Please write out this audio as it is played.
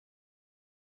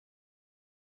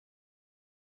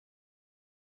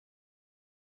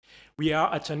We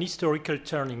are at an historical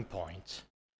turning point.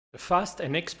 The fast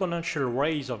and exponential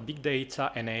rise of big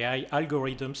data and AI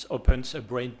algorithms opens a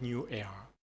brand new era.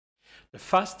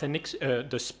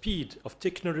 The speed of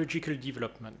technological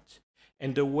development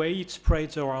and the way it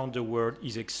spreads around the world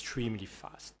is extremely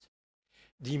fast.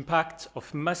 The impact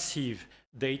of massive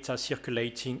data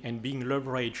circulating and being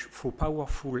leveraged through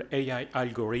powerful AI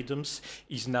algorithms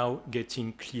is now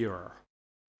getting clearer.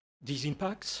 These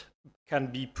impacts can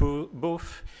be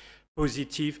both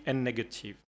positive and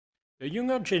negative. The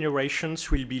younger generations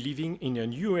will be living in a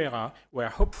new era where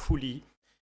hopefully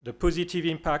the positive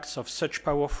impacts of such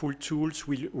powerful tools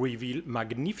will reveal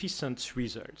magnificent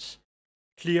results,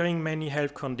 clearing many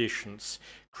health conditions,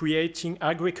 creating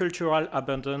agricultural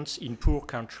abundance in poor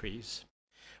countries,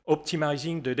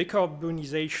 optimizing the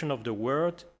decarbonization of the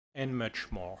world, and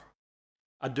much more.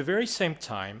 At the very same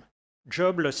time,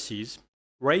 job losses,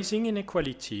 rising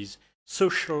inequalities,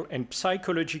 social and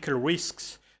psychological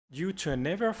risks due to an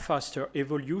ever faster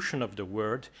evolution of the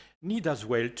world need as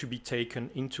well to be taken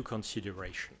into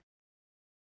consideration.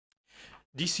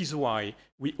 This is why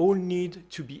we all need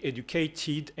to be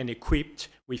educated and equipped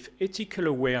with ethical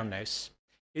awareness,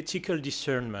 ethical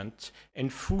discernment,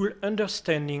 and full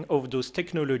understanding of those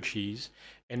technologies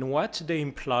and what they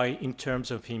imply in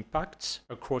terms of impacts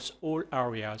across all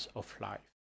areas of life.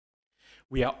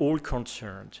 We are all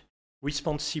concerned.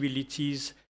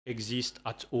 Responsibilities exist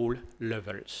at all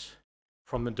levels,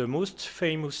 from the most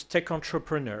famous tech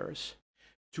entrepreneurs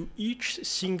to each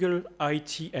single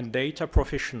IT and data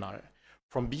professional,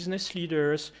 from business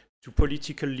leaders to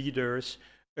political leaders,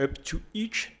 up to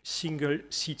each single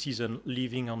citizen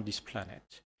living on this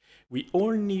planet. We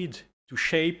all need to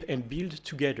shape and build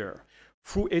together,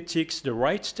 through ethics, the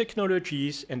right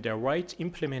technologies and their right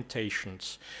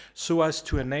implementations, so as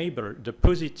to enable the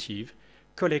positive,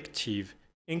 collective,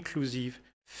 inclusive,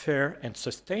 fair and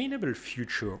sustainable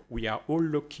future we are all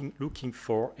looking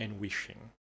for and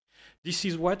wishing. This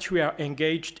is what we are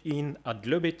engaged in at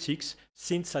Globethics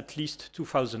since at least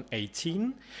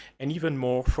 2018, and even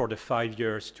more for the 5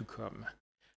 years to come.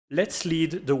 Let's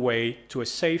lead the way to a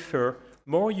safer,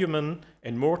 more human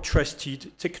and more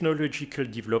trusted technological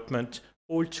development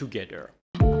all together.